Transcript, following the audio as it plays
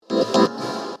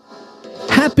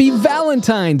Happy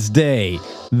Valentine's Day!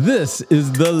 This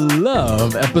is the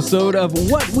love episode of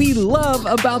what we love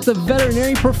about the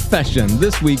veterinary profession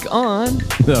this week on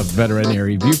the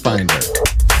Veterinary Viewfinder.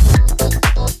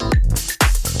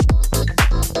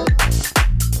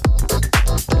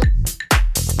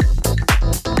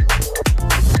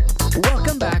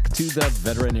 Welcome back to the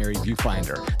Veterinary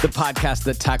Viewfinder, the podcast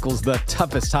that tackles the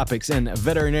toughest topics in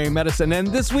veterinary medicine. And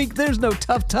this week, there's no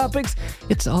tough topics.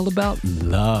 It's all about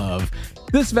love.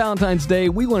 This Valentine's Day,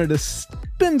 we wanted to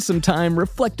spend some time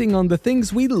reflecting on the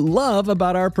things we love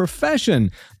about our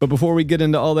profession. But before we get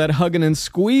into all that hugging and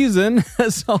squeezing,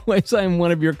 as always, I'm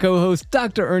one of your co-hosts,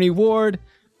 Dr. Ernie Ward.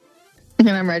 And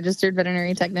I'm registered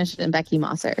veterinary technician Becky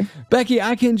Mosser. Becky,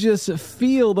 I can just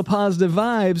feel the positive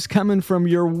vibes coming from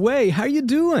your way. How you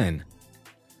doing?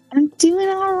 I'm doing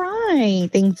all right.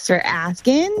 Thanks for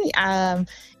asking.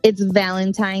 It's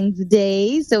Valentine's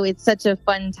Day, so it's such a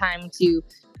fun time to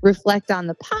reflect on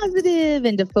the positive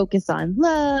and to focus on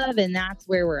love, and that's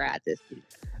where we're at this week.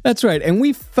 That's right, and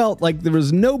we felt like there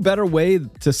was no better way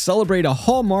to celebrate a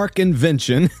hallmark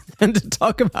invention than to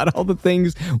talk about all the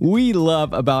things we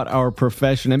love about our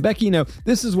profession. And Becky,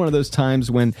 this is one of those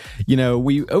times when,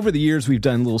 we over the years, we've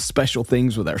done little special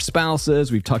things with our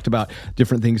spouses. We've talked about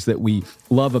different things that we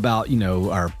love about,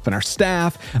 our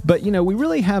staff. But, we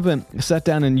really haven't sat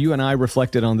down and you and I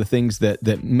reflected on the things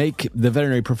that make the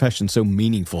veterinary profession so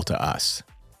meaningful to us.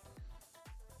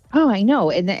 Oh, I know.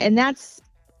 And that's,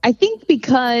 I think,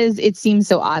 because it seems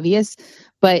so obvious,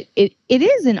 but it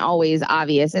isn't always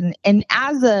obvious. And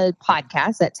as a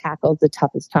podcast that tackles the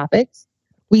toughest topics,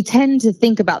 we tend to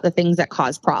think about the things that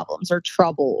cause problems or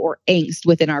trouble or angst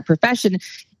within our profession,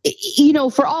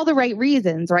 for all the right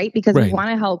reasons, right? Because we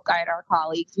want to help guide our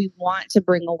colleagues. We want to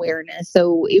bring awareness.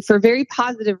 So for very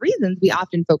positive reasons, we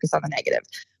often focus on the negative.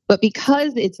 But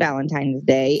because it's Valentine's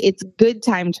Day, it's a good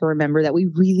time to remember that we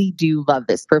really do love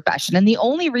this profession. And the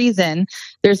only reason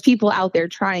there's people out there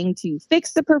trying to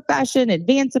fix the profession,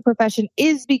 advance the profession,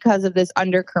 is because of this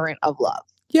undercurrent of love.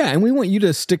 Yeah, and we want you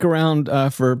to stick around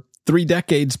for 3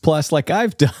 decades plus like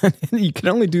I've done. You can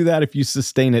only do that if you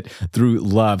sustain it through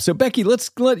love. So Becky,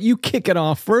 let's let you kick it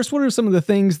off first. What are some of the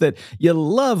things that you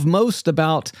love most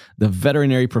about the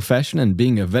veterinary profession and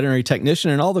being a veterinary technician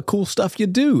and all the cool stuff you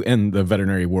do in the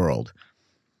veterinary world?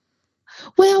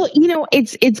 Well,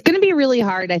 it's going to be really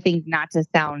hard, I think, not to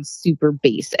sound super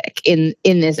basic in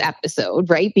this episode,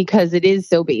 right? Because it is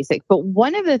so basic. But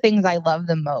one of the things I love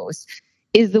the most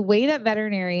is the way that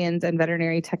veterinarians and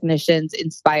veterinary technicians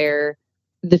inspire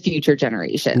the future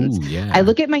generations. Ooh, yeah. I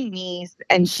look at my niece,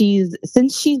 and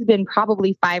since she's been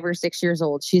probably 5 or 6 years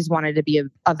old, she's wanted to be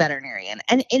a veterinarian.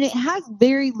 And it has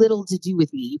very little to do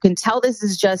with me. You can tell this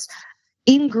is just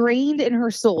ingrained in her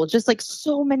soul, just like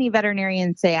so many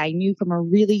veterinarians say. I knew from a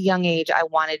really young age I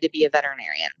wanted to be a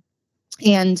veterinarian.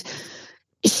 And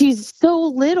she's so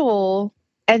little,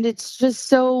 and it's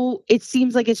just it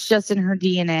seems like it's just in her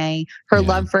DNA, her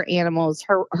love for animals,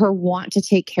 her want to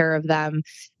take care of them.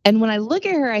 And when I look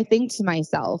at her, I think to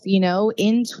myself,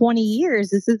 in 20 years,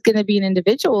 this is going to be an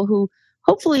individual who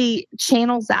hopefully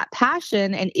channels that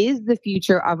passion and is the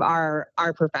future of our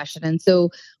profession. And so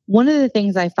one of the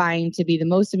things I find to be the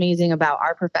most amazing about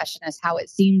our profession is how it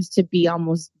seems to be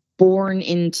almost born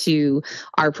into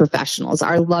our professionals.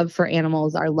 Our love for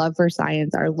animals, our love for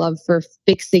science, our love for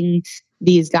fixing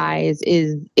these guys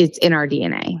it's in our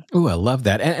DNA. Oh, I love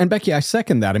that. And Becky, I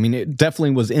second that. I mean, it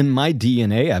definitely was in my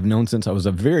DNA. I've known since I was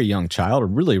a very young child, or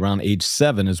really around age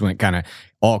 7 is when it kind of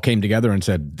all came together and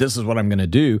said, this is what I'm going to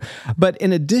do. But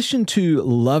in addition to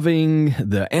loving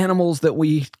the animals that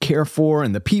we care for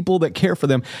and the people that care for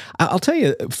them, I'll tell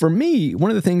you, for me,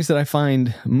 one of the things that I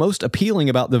find most appealing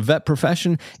about the vet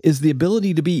profession is the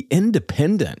ability to be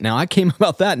independent. Now, I came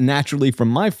about that naturally from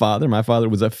my father. My father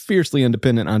was a fiercely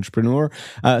independent entrepreneur,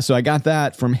 so I got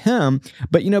that from him.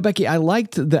 But, Becky, I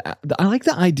liked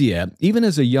the idea, even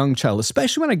as a young child,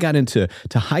 especially when I got into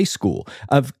high school,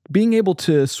 of being able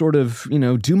to sort of,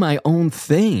 do my own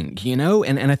thing,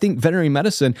 and I think veterinary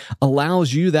medicine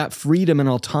allows you that freedom and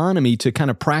autonomy to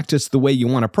kind of practice the way you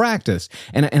want to practice.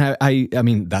 And I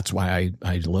mean, that's why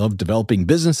I love developing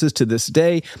businesses to this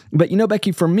day. But,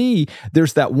 Becky, for me,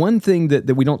 there's that one thing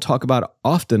that we don't talk about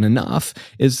often enough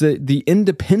is the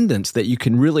independence that you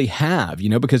can really have,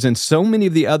 because in so many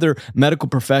of the other medical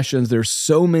professions, there's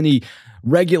so many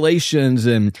regulations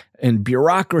and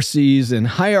bureaucracies and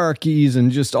hierarchies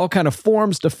and just all kind of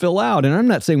forms to fill out. And I'm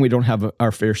not saying we don't have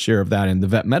our fair share of that in the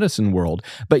vet medicine world,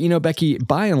 but Becky,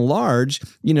 by and large,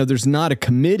 there's not a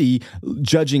committee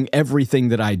judging everything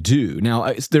that I do.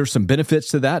 Now, there's some benefits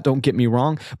to that, don't get me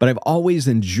wrong, but I've always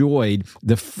enjoyed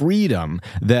the freedom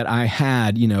that I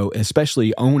had,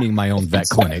 especially owning my own vet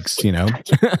clinics,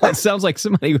 It sounds like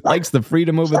somebody likes the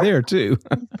freedom over there too.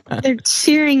 They're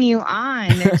cheering you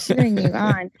on. They're cheering you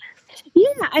on. Yeah,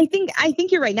 I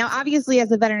think you're right. Now, obviously,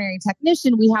 as a veterinary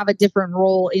technician, we have a different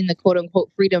role in the quote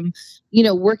unquote freedom,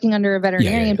 working under a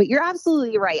veterinarian. Yeah. But you're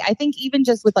absolutely right. I think even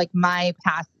just with like my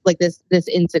past, like this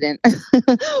incident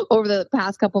over the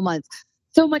past couple months,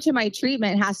 so much of my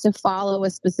treatment has to follow a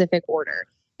specific order.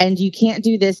 And you can't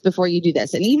do this before you do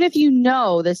this. And even if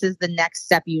this is the next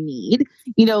step you need,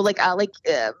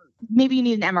 maybe you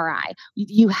need an MRI,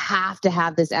 you have to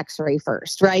have this X-ray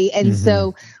first, right? And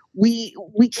so we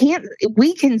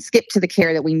can skip to the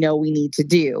care that we know we need to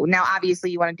do. Now, obviously,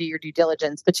 you want to do your due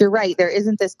diligence, but you're right. There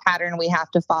isn't this pattern we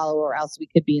have to follow, or else we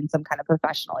could be in some kind of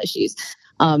professional issues.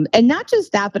 And not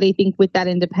just that, but I think with that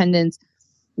independence,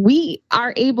 we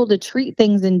are able to treat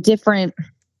things in different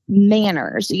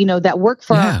manners, that work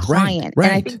for our client. Right.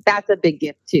 And I think that's a big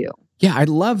gift too. Yeah, I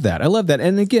love that.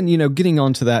 And again, getting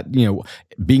onto that,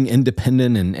 being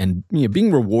independent and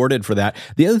being rewarded for that.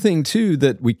 The other thing too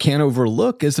that we can't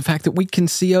overlook is the fact that we can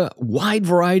see a wide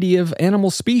variety of animal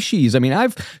species. I mean,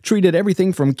 I've treated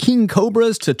everything from king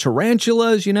cobras to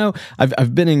tarantulas.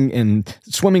 I've been in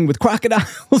swimming with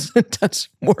crocodiles and done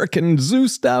some work in zoo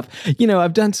stuff.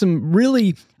 I've done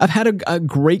I've had a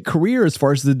great career as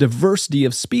far as the diversity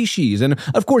of species. And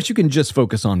of course, you can just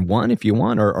focus on one if you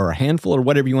want, or a handful, or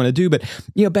whatever you want to do. But,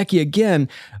 Becky, again,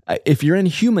 if you're in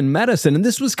human medicine, and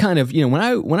this was kind of, when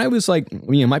I was like,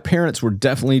 my parents were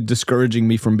definitely discouraging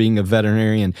me from being a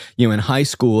veterinarian, in high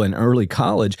school and early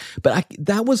college. But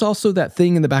that was also that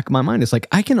thing in the back of my mind. It's like,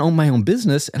 I can own my own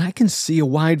business and I can see a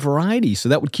wide variety. So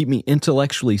that would keep me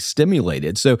intellectually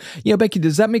stimulated. So, Becky,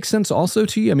 does that make sense also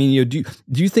to you? I mean, do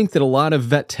you think that a lot of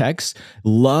vet techs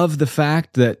love the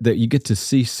fact that you get to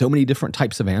see so many different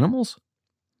types of animals?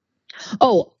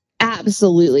 Oh,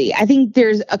 absolutely. I think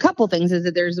there's a couple things. Is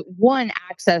that there's one,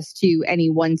 access to any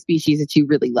one species that you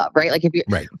really love, right? Like if you,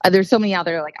 there's so many out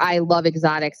there. Like I love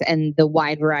exotics and the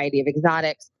wide variety of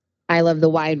exotics. I love the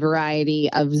wide variety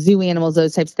of zoo animals,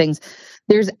 those types of things.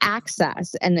 There's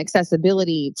access and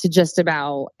accessibility to just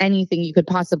about anything you could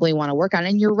possibly want to work on.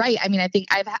 And you're right. I mean, I think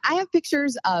I have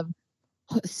pictures of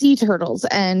sea turtles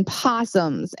and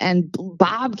possums and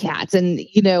bobcats, and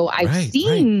I've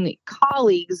seen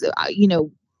colleagues,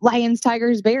 lions,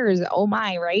 tigers, bears. Oh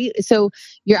my, right? So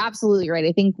you're absolutely right.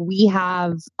 I think we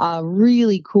have a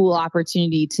really cool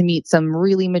opportunity to meet some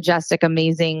really majestic,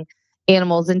 amazing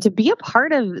animals and to be a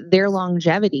part of their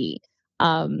longevity.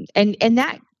 And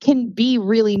that can be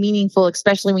really meaningful,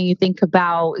 especially when you think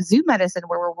about zoo medicine,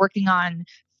 where we're working on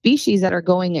species that are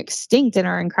going extinct and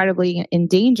are incredibly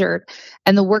endangered,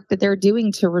 and the work that they're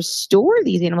doing to restore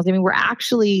these animals. I mean, we're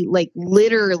actually like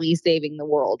literally saving the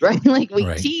world, right? Like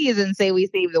we tease and say we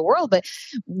save the world, but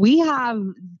we have,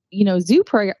 zoo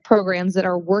programs that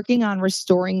are working on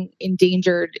restoring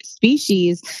endangered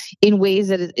species in ways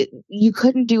that you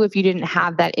couldn't do if you didn't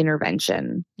have that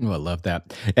intervention. Oh, I love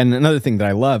that. And another thing that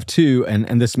I love too,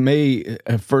 and this may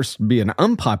first be an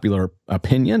unpopular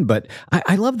opinion, but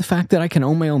I love the fact that I can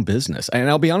own my own business. And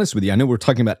I'll be honest with you, I know we're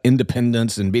talking about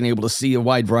independence and being able to see a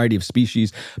wide variety of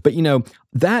species, but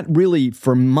that really,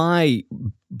 for my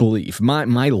belief,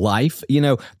 my life,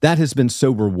 that has been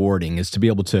so rewarding, is to be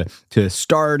able to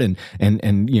start and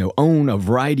own a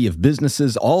variety of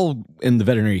businesses, all in the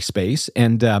veterinary space.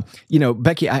 And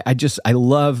Becky, I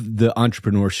love the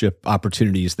entrepreneurship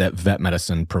opportunities that vet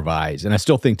medicine provides, and I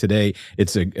still think today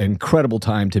it's an incredible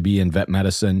time to be in vet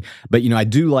medicine. But I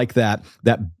do like that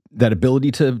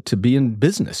ability to be in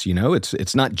business.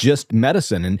 It's not just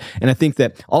medicine. And I think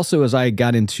that also, as I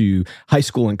got into high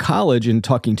school and college and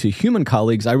talking to human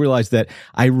colleagues, I realized that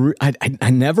I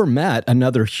never met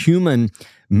another human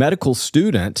medical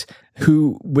student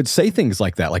who would say things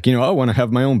like that. Like, I want to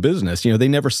have my own business. They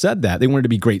never said that. They wanted to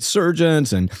be great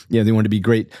surgeons, and, they wanted to be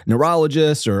great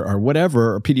neurologists or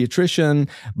whatever, or pediatrician.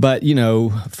 But,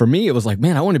 for me, it was like,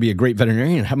 man, I want to be a great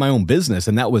veterinarian and have my own business.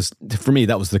 And that was, for me,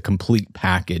 that was the complete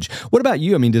package. What about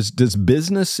you? I mean, does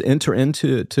business enter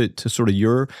into to sort of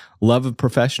your love of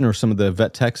profession, or some of the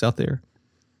vet techs out there?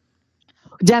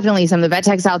 Definitely. Some of the vet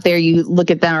techs out there, you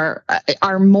look at them,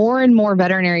 are more and more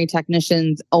veterinary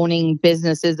technicians owning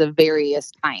businesses of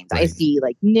various kinds. Right. I see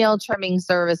like nail trimming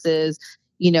services,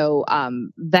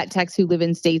 vet techs who live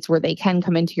in states where they can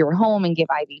come into your home and give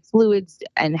IV fluids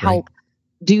and help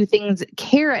do things,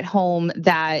 care at home,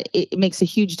 that it makes a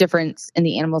huge difference in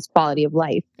the animal's quality of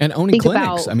life. And owning Think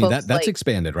clinics. about I mean, folks that's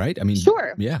expanded, right? I mean,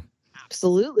 sure. Yeah.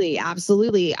 Absolutely.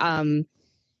 Absolutely.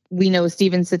 We know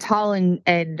Steven Sital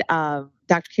and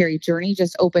Dr. Carrie Journey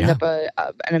just opened up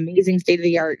an amazing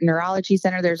state-of-the-art neurology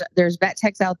center. There's vet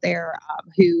techs out there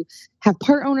who have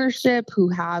part ownership, who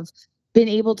have been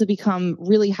able to become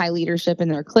really high leadership in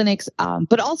their clinics,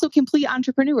 but also complete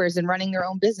entrepreneurs and running their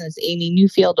own business. Amy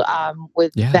Newfield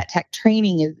with vet tech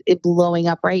training is blowing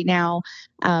up right now.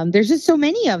 There's just so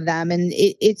many of them, and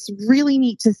it's really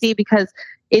neat to see, because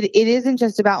it isn't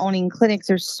just about owning clinics.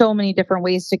 There's so many different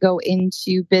ways to go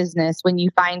into business when you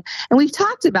find, and we've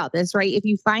talked about this, right? If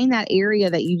you find that area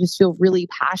that you just feel really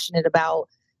passionate about,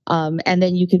 and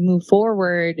then you can move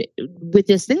forward with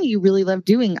this thing you really love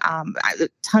doing.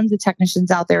 Tons of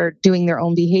technicians out there doing their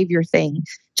own behavior thing.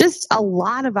 Just a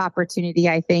lot of opportunity,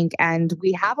 I think. And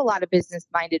we have a lot of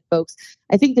business-minded folks.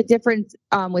 I think the difference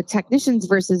with technicians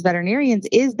versus veterinarians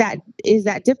is that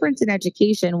difference in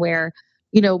education, where,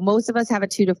 most of us have a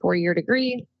 2 to 4 year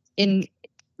degree in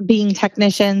being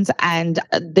technicians, and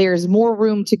there's more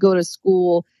room to go to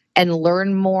school and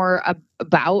learn more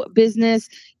about business.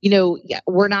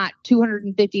 We're not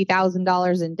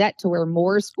 $250,000 in debt to where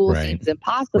more school seems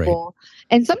impossible.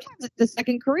 And sometimes it's the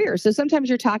second career. So sometimes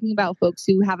you're talking about folks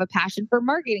who have a passion for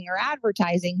marketing or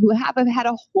advertising, who have had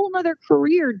a whole nother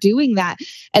career doing that,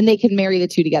 and they can marry the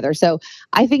two together. So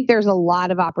I think there's a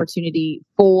lot of opportunity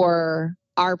for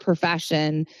our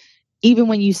profession, even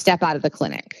when you step out of the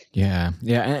clinic. Yeah.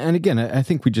 And again, I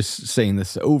think we just saying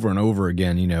this over and over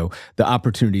again, the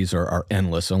opportunities are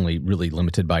endless, only really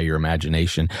limited by your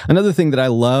imagination. Another thing that I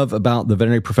love about the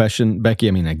veterinary profession, Becky,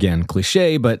 I mean, again,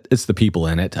 cliche, but it's the people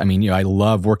in it. I mean, I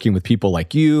love working with people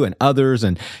like you and others,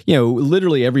 and,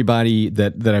 literally everybody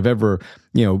that I've ever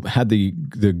had the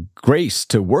grace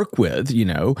to work with,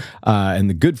 and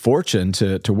the good fortune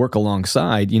to work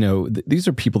alongside, these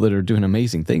are people that are doing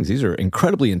amazing things. These are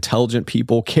incredibly intelligent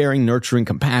people, caring, nurturing,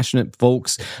 compassionate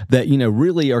folks that,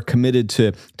 really are committed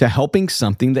to helping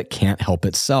something that can't help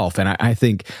itself. And I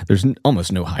think there's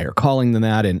almost no higher calling than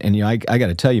that. And I got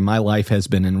to tell you, my life has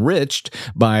been enriched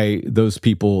by those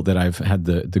people that I've had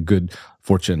the good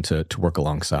fortune to work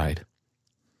alongside.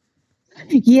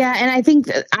 Yeah. And I think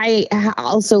I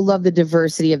also love the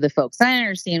diversity of the folks. I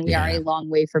understand we are a long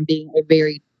way from being a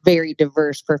very, very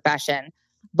diverse profession,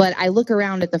 but I look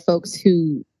around at the folks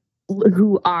who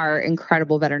are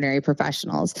incredible veterinary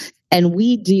professionals, and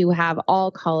we do have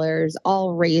all colors,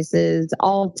 all races,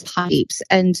 all types.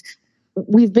 And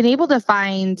we've been able to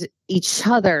find each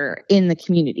other in the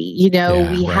community.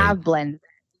 We have blends,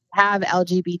 have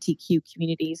LGBTQ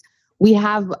communities. We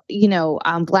have,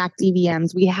 Black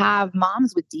DVMs. We have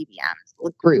moms with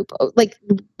DVMs group. Like,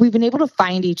 we've been able to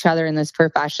find each other in this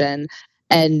profession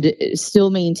and still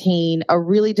maintain a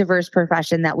really diverse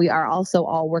profession that we are also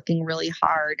all working really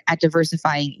hard at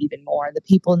diversifying even more. The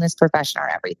people in this profession are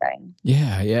everything.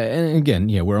 Yeah. And again,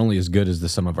 we're only as good as the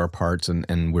sum of our parts,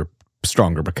 and we're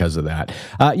stronger because of that.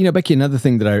 Becky, another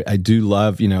thing that I do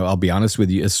love, I'll be honest with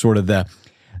you, is sort of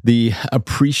the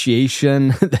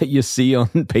appreciation that you see on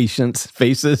patients'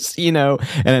 faces, and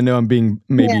I know I'm being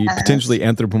maybe potentially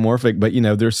anthropomorphic, but,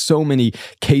 there's so many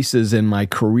cases in my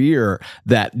career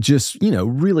that just,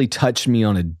 really touch me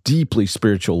on a deeply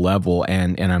spiritual level.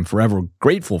 And I'm forever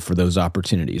grateful for those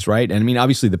opportunities. Right. And I mean,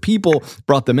 obviously the people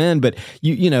brought them in, but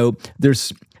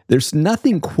there's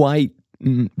nothing quite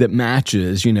that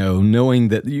matches, knowing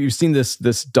that you've seen this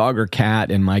dog or cat,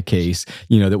 in my case,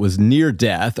 that was near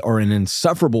death or in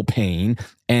insufferable pain,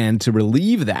 and to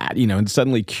relieve that, and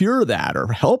suddenly cure that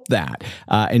or help that.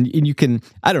 And you can,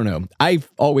 I don't know, I've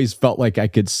always felt like I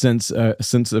could sense a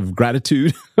sense of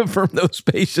gratitude from those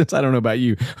patients. I don't know about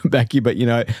you, Becky, but,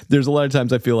 there's a lot of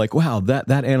times I feel like, wow, that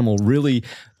animal really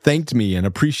thanked me and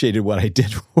appreciated what I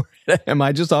did for it. Am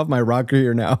I just off my rocker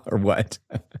here now, or what?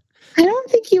 I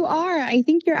don't think you are. I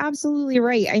think you're absolutely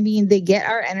right. I mean, they get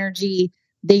our energy.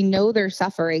 They know they're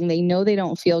suffering. They know they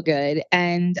don't feel good.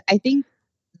 And I think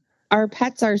our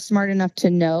pets are smart enough to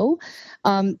know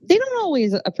they don't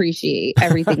always appreciate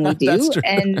everything we do.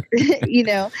 And,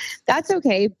 that's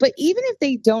okay. But even if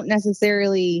they don't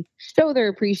necessarily show their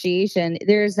appreciation,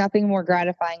 there's nothing more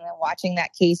gratifying than watching that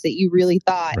case that you really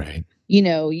thought,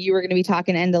 you were going to be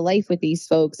talking end of life with these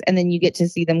folks, and then you get to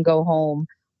see them go home.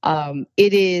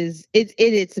 It's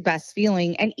the best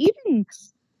feeling. And even,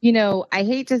 I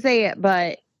hate to say it,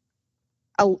 but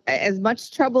as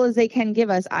much trouble as they can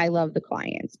give us, I love the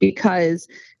clients, because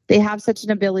they have such an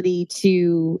ability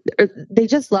they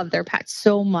just love their pets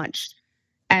so much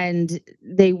and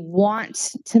they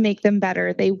want to make them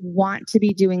better. They want to be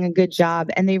doing a good job,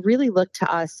 and they really look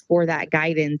to us for that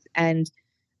guidance. And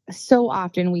so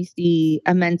often we see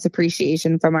immense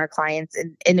appreciation from our clients.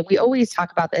 And we always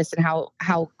talk about this and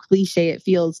how cliche it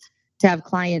feels to have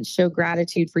clients show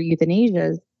gratitude for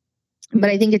euthanasia. But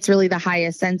I think it's really the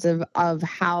highest sense of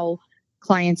how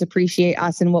clients appreciate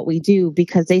us and what we do,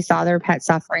 because they saw their pet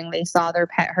suffering, they saw their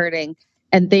pet hurting,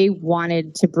 and they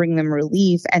wanted to bring them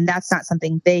relief. And that's not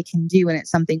something they can do, and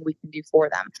it's something we can do for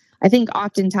them. I think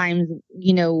oftentimes,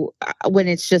 when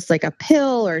it's just like a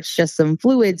pill or it's just some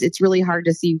fluids, it's really hard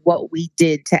to see what we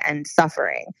did to end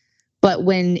suffering. But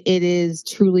when it is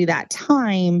truly that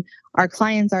time, our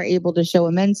clients are able to show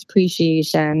immense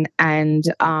appreciation. And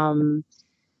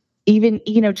even,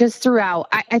 just throughout,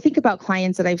 I think about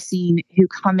clients that I've seen who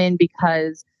come in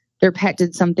because their pet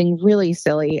did something really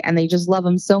silly and they just love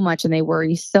them so much and they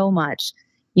worry so much,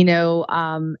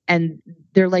 and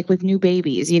they're like with new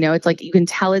babies, it's like, you can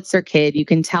tell it's their kid, you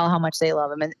can tell how much they love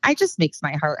them. And it just makes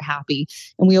my heart happy.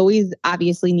 And we always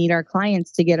obviously need our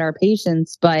clients to get our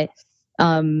patients, but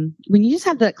when you just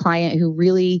have that client who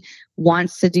really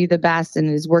wants to do the best and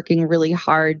is working really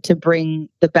hard to bring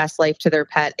the best life to their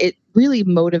pet, it really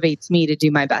motivates me to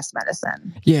do my best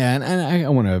medicine. Yeah. And I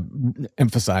want to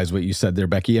emphasize what you said there,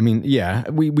 Becky. I mean, yeah,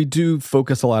 we do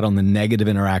focus a lot on the negative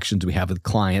interactions we have with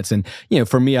clients. And,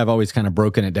 for me, I've always kind of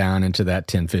broken it down into that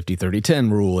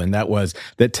 10-50-30-10 rule. And that was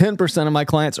that 10% of my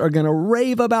clients are going to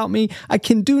rave about me. I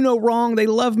can do no wrong. They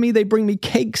love me. They bring me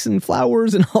cakes and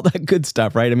flowers and all that good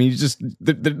stuff, right? I mean,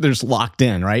 they're just locked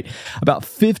in, right? About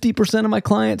 50% of my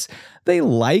clients, they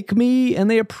like me and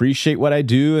they appreciate what I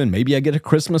do. And maybe I get a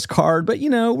Christmas card, but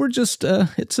we're just,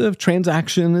 it's a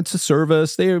transaction. It's a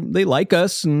service. They like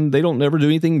us and they don't ever do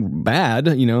anything bad,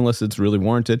 unless it's really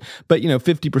warranted. But,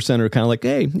 50% are kind of like,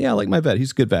 hey, yeah, I like my vet.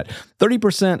 He's a good vet.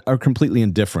 30% are completely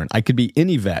indifferent. I could be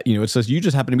any vet. It says you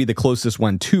just happen to be the closest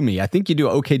one to me. I think you do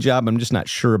an okay job. I'm just not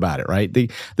sure about it, right?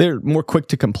 They're more quick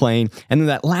to complain. And then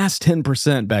that last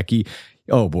 10%, Becky,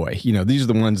 oh boy, these are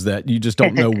the ones that you just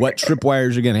don't know what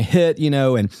tripwires you're going to hit,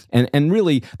 and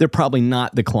really they're probably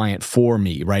not the client for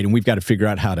me, right? And we've got to figure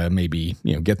out how to maybe,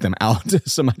 get them out to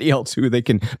somebody else who they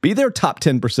can be their top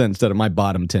 10% instead of my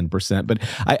bottom 10%. But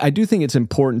I do think it's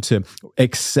important to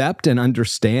accept and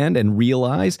understand and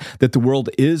realize that the world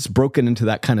is broken into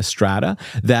that kind of strata,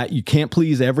 that you can't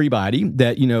please everybody,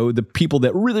 that, the people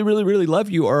that really, really, really love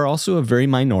you are also a very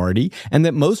minority, and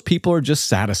that most people are just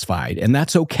satisfied, and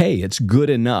that's okay. It's good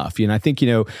enough. I think,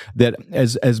 that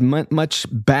as much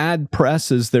bad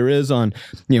press as there is on,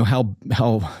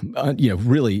 how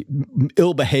really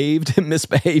ill-behaved,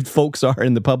 misbehaved folks are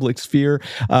in the public sphere,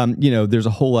 there's a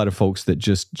whole lot of folks that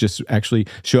just actually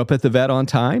show up at the vet on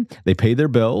time. They pay their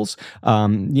bills.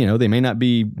 They may not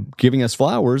be giving us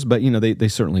flowers, but, they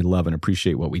certainly love and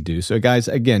appreciate what we do. So guys,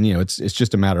 again, it's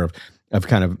just a matter of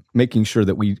kind of making sure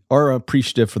that we are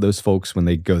appreciative for those folks when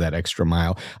they go that extra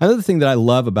mile. Another thing that I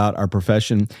love about our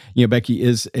profession, Becky,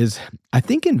 is I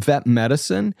think in vet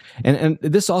medicine, and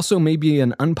this also may be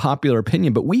an unpopular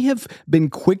opinion, but we have been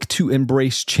quick to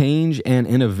embrace change and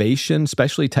innovation,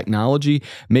 especially technology,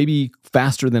 maybe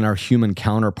faster than our human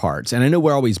counterparts. And I know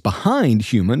we're always behind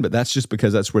human, but that's just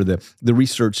because that's where the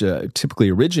research typically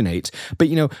originates. But,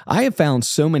 I have found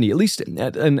so many, at least,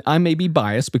 and I may be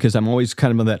biased because I'm always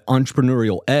kind of on that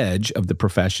entrepreneurial edge of the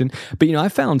profession, but, I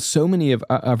found so many of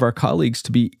our colleagues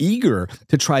to be eager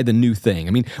to try the new thing.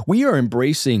 I mean, we are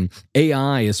embracing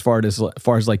AI as far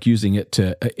as like using it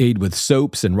to aid with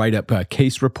soaps and write up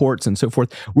case reports and so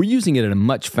forth. We're using it at a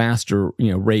much faster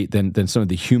rate than some of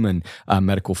the human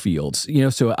medical fields.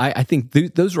 So I think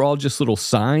those are all just little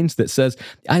signs that says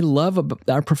I love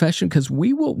our profession because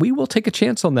we will take a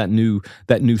chance on that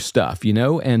new stuff.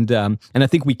 And I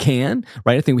think we can,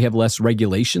 right? I think we have less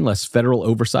regulation, less federal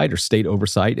oversight or state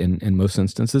oversight in most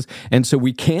instances, and so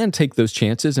we can take those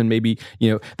chances. And maybe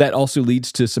that also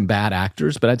leads to some bad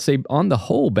actors, but I'd say on the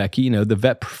whole, Becky, the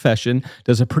vet profession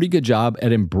does a pretty good job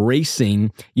at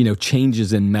embracing,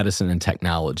 changes in medicine and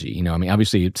technology. I mean,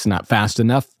 obviously it's not fast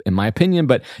enough in my opinion,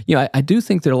 but, I do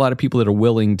think there are a lot of people that are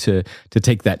willing to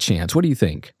take that chance. What do you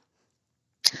think?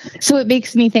 So it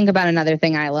makes me think about another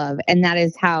thing I love, and that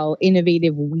is how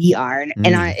innovative we are.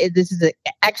 And this is an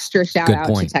extra shout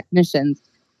out to technicians.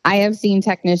 I have seen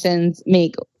technicians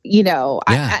make,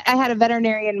 I had a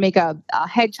veterinarian make a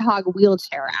hedgehog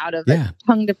wheelchair out of a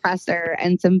tongue depressor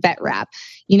and some vet wrap.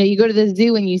 You go to the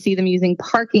zoo and you see them using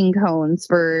parking cones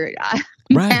for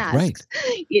masks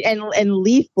and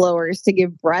leaf blowers to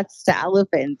give breaths to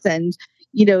elephants. And,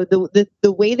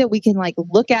 the way that we can like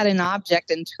look at an object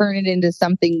and turn it into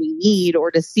something we need,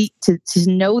 or to see to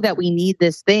know that we need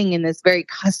this thing in this very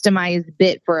customized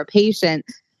bit for a patient.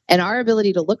 And our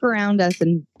ability to look around us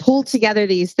and pull together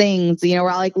these things, we're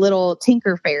like little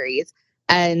tinker fairies.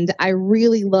 And I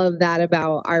really love that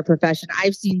about our profession.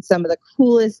 I've seen some of the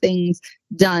coolest things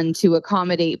done to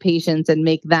accommodate patients and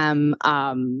make them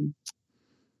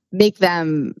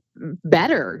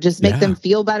better, just make them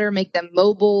feel better, make them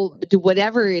mobile, do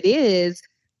whatever it is,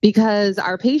 because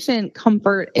our patient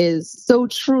comfort is so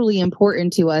truly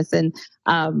important to us. And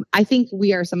I think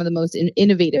we are some of the most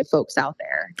innovative folks out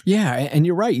there. Yeah, and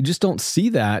you're right. You just don't see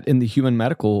that in the human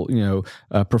medical,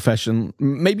 profession.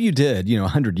 Maybe you did,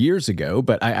 100 years ago,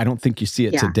 but I don't think you see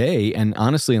it today. And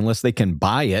honestly, unless they can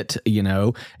buy it,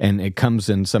 and it comes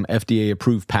in some FDA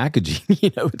approved packaging,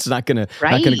 it's not going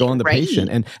to go on the patient.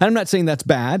 And I'm not saying that's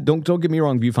bad. Don't get me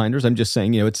wrong, viewfinders. I'm just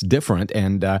saying, it's different.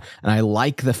 And I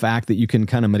like the fact that you can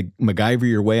kind of MacGyver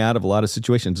your way out of a lot of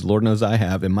situations. Lord knows I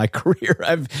have in my career.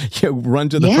 I've run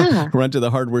to the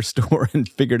hardware store and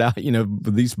figured out,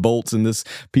 these bolts and this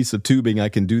piece of tubing, I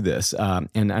can do this.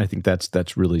 And I think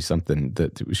that's really something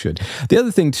that we should. The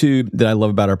other thing too that I love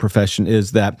about our profession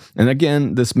is that, and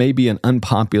again, this may be an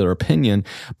unpopular opinion,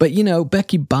 but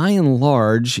Becky, by and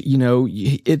large,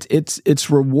 it's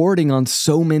rewarding on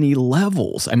so many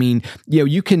levels. I mean,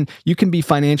 you can be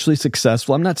financially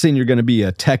successful. I'm not saying you're going to be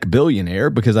a tech billionaire,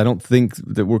 because I don't think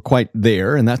that we're quite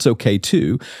there, and that's okay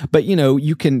too. But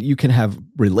you can have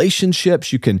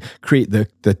relationships, you can create the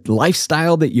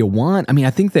lifestyle that you want. I mean, I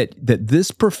think that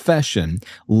this profession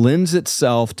lends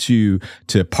itself to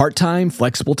part-time,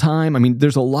 flexible time. I mean,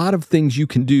 there's a lot of things you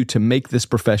can do to make this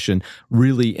profession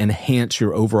really enhance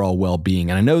your overall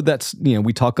well-being. And I know that's,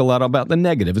 we talk a lot about the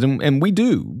negatives, and we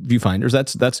do, viewfinders.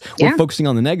 That's we're focusing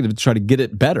on the negative to try to get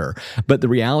it better. But the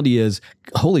reality is,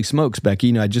 holy smokes,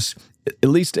 Becky, I just, at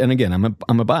least, and again,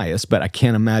 I'm a bias, but I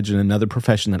can't imagine another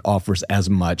profession that offers as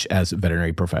much as a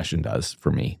veterinary profession does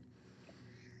for me.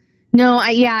 No,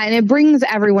 and it brings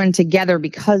everyone together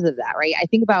because of that, right? I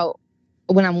think about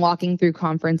when I'm walking through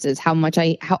conferences, how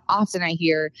often I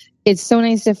hear, it's so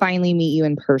nice to finally meet you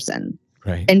in person.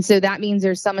 Right. And so that means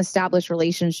there's some established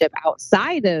relationship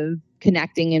outside of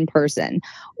connecting in person.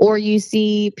 Or you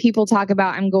see people talk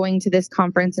about, I'm going to this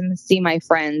conference and see my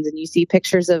friends, and you see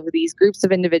pictures of these groups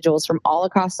of individuals from all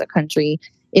across the country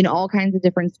in all kinds of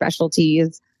different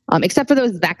specialties, except for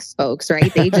those VEX folks,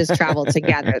 right? They just travel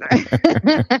together.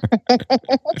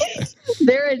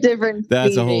 They're a different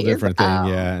That's a whole different thing,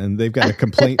 yeah. And they've got a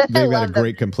complaint. They've got a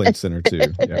great complaint center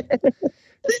too. Yeah.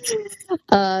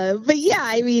 But yeah,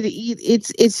 I mean,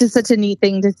 it's just such a neat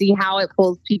thing to see how it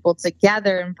pulls people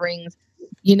together and brings,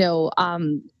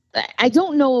 I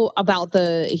don't know about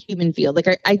the human field.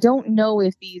 Like, I don't know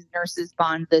if these nurses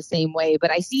bond the same way,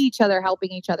 but I see each other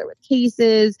helping each other with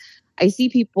cases. I see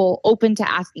people open to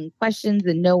asking questions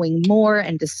and knowing more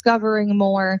and discovering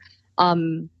more.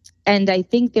 And I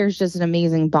think there's just an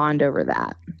amazing bond over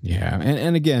that. Yeah.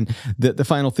 And again, the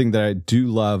final thing that I do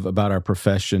love about our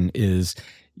profession is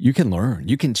you can learn,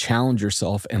 you can challenge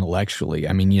yourself intellectually.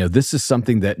 I mean, this is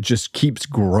something that just keeps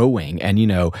growing. And,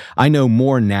 I know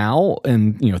more now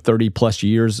in, 30 plus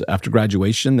years after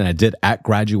graduation than I did at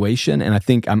graduation. And I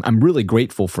think I'm really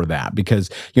grateful for that, because,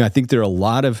 I think there are a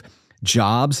lot of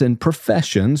jobs and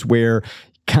professions where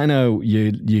kind of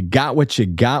you got what you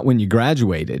got when you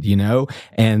graduated,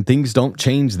 and things don't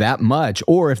change that much.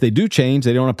 Or if they do change,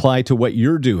 they don't apply to what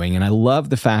you're doing. And I love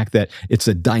the fact that it's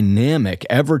a dynamic,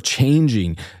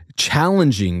 ever-changing,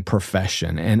 challenging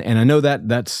profession. And I know that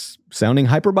that's sounding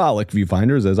hyperbolic,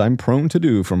 viewfinders, as I'm prone to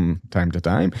do from time to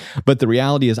time. But the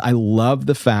reality is, I love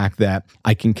the fact that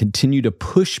I can continue to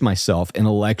push myself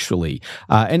intellectually.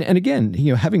 And again,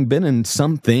 having been in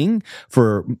something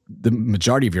for the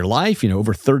majority of your life,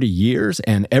 over 30 years,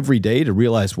 and every day to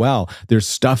realize, wow, there's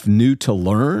stuff new to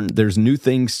learn. There's new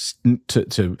things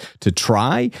to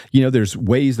try. There's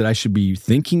ways that I should be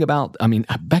thinking about. I mean,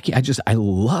 Becky, I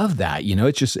love that.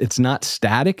 It's not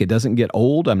static. It doesn't get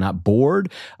old. I'm not bored.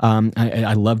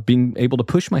 I love being able to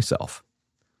push myself.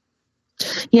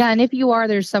 Yeah. And if you are,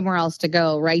 there's somewhere else to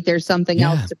go, right? There's something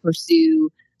else to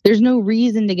pursue. There's no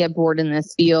reason to get bored in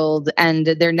this field, and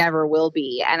there never will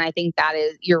be. And I think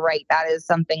you're right. That is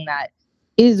something that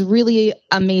is really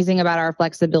amazing about our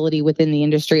flexibility within the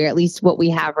industry, or at least what we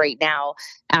have right now,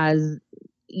 as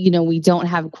we don't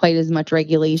have quite as much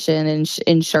regulation and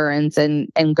insurance and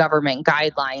government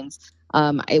guidelines.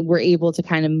 We're able to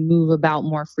kind of move about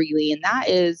more freely. And that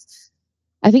is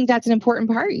I think that's an important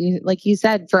part, like you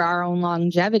said, for our own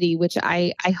longevity, which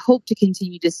I hope to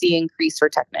continue to see increase for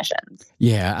technicians.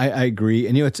 Yeah, I agree.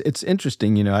 And, it's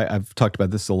interesting, I've talked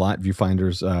about this a lot,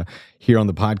 viewfinders, here on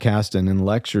the podcast and in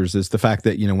lectures, is the fact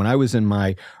that, when I was in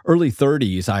my early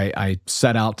 30s, I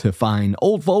set out to find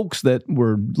old folks that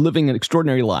were living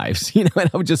extraordinary lives, and I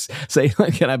would just say,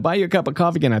 can I buy you a cup of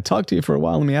coffee? Can I talk to you for a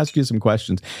while? Let me ask you some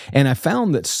questions. And I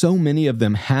found that so many of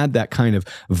them had that kind of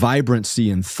vibrancy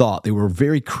and thought. They were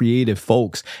very creative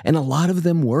folks. And a lot of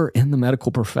them were in the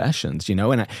medical professions,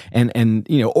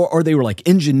 or they were like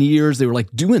engineers. They were like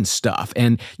doing stuff.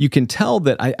 And you can tell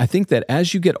that I think that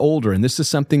as you get older, and this is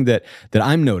something that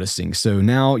I'm noticing. So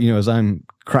now, as I'm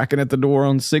cracking at the door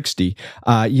on 60,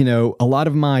 a lot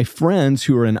of my friends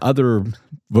who are in other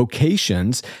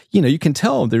vocations, you can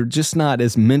tell they're just not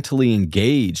as mentally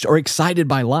engaged or excited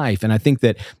by life. And I think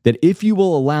that if you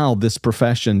will allow this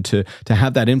profession to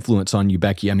have that influence on you,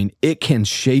 Becky, I mean, it can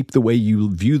shape the way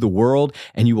you view the world,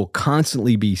 and you will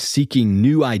constantly be seeking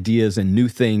new ideas and new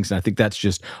things. And I think that's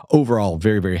just overall a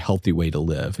very, very healthy way to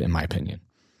live, in my opinion.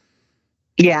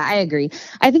 Yeah, I agree.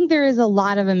 I think there is a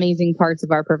lot of amazing parts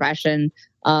of our profession,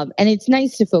 and it's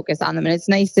nice to focus on them. And it's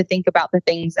nice to think about the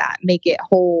things that make it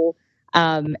whole,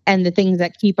 and the things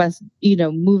that keep us,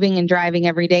 moving and driving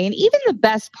every day. And even the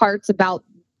best parts about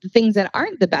the things that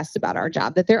aren't the best about our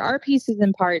job, that there are pieces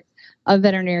and parts of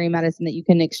veterinary medicine that you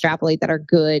can extrapolate that are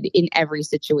good in every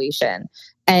situation.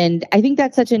 And I think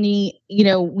that's such a neat,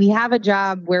 we have a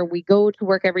job where we go to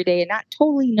work every day and not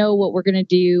totally know what we're going to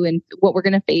do and what we're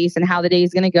going to face and how the day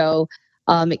is going to go.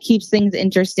 It keeps things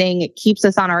interesting. It keeps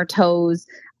us on our toes.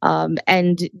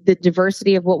 And the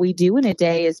diversity of what we do in a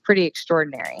day is pretty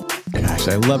extraordinary. Gosh,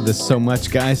 I love this so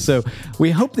much, guys. So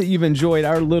we hope that you've enjoyed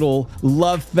our little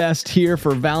love fest here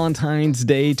for Valentine's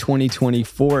Day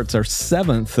 2024. It's our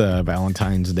 7th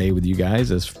Valentine's Day with you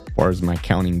guys, as far as my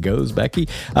counting goes, Becky.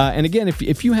 And again,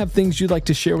 if you have things you'd like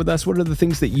to share with us, what are the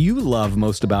things that you love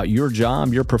most about your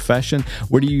job, your profession?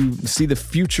 Where do you see the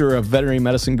future of veterinary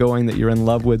medicine going that you're in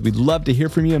love with? We'd love to hear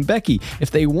from you. And Becky,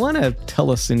 if they want to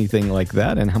tell us anything like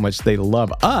that and how much they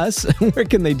love us, where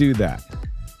can they do that?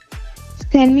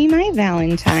 Send me my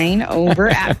Valentine over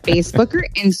at Facebook or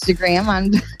Instagram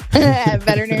on at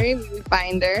Veterinary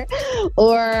Viewfinder,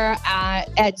 or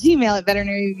at Gmail at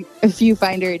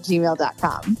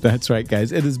veterinaryviewfinder@gmail.com. That's right,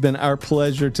 guys. It has been our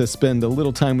pleasure to spend a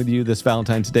little time with you this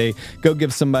Valentine's Day. Go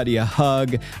give somebody a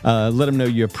hug. Let them know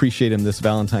you appreciate them this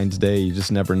Valentine's Day. You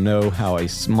just never know how a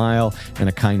smile and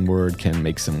a kind word can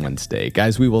make someone's day.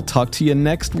 Guys, we will talk to you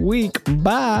next week.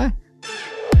 Bye.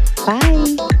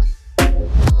 Bye.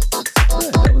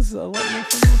 That was a lot more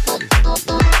fun than I thought it was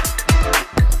going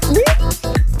to be.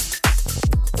 Really?